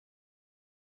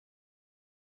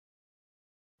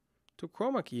To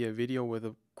chroma key a video with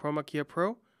a Chroma Key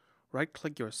Pro,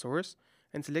 right-click your source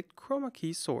and select Chroma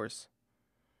Key Source.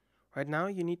 Right now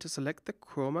you need to select the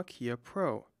Chroma Key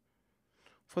Pro.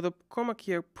 For the Chroma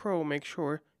Key Pro, make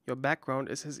sure your background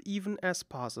is as even as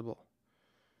possible.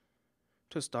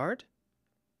 To start,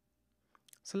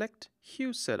 select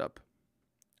Hue Setup.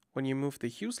 When you move the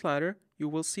hue slider, you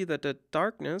will see that the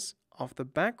darkness of the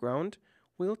background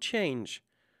will change.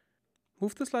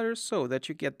 Move the slider so that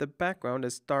you get the background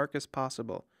as dark as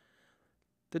possible.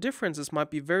 The differences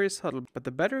might be very subtle, but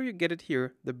the better you get it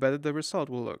here, the better the result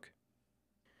will look.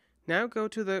 Now go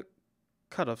to the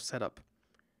cutoff setup.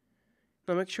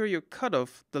 Now make sure you cut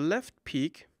off the left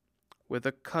peak with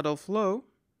a cutoff low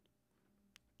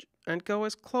and go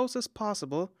as close as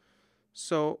possible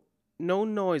so no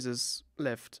noise is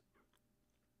left.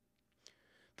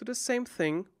 Do the same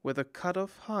thing with a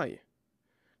cutoff high.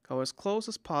 Go as close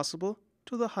as possible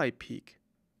to the high peak.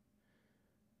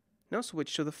 Now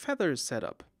switch to the feather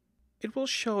setup. It will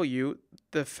show you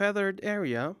the feathered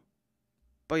area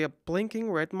by a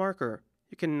blinking red marker.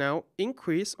 You can now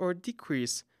increase or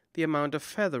decrease the amount of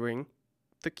feathering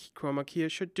the chroma key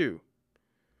should do.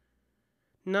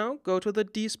 Now go to the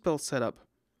despel setup.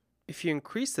 If you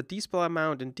increase the despel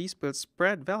amount and despel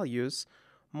spread values,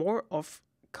 more of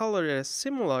color that is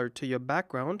similar to your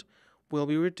background will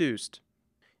be reduced.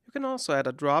 You can also add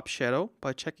a drop shadow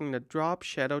by checking the drop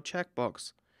shadow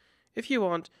checkbox. If you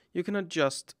want, you can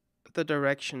adjust the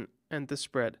direction and the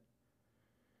spread.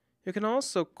 You can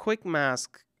also quick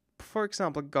mask, for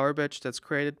example, garbage that's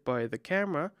created by the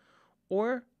camera,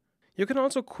 or you can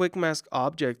also quick mask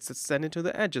objects that stand into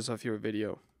the edges of your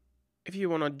video. If you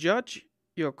want to judge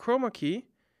your chroma key,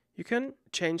 you can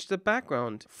change the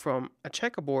background from a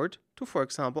checkerboard to, for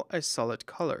example, a solid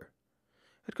color.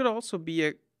 It could also be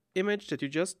an image that you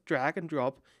just drag and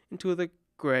drop into the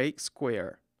gray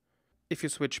square. If you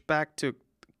switch back to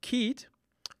keyed,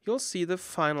 you'll see the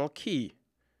final key.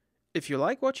 If you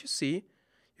like what you see,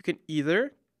 you can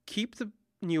either keep the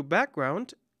new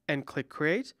background and click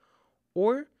create,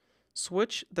 or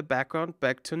switch the background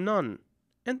back to none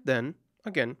and then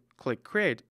again click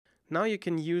create. Now you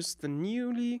can use the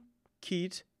newly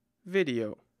keyed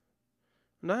video.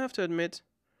 And I have to admit,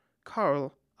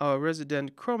 Carl, our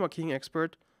resident chroma keying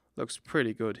expert, looks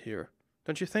pretty good here.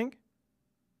 Don't you think?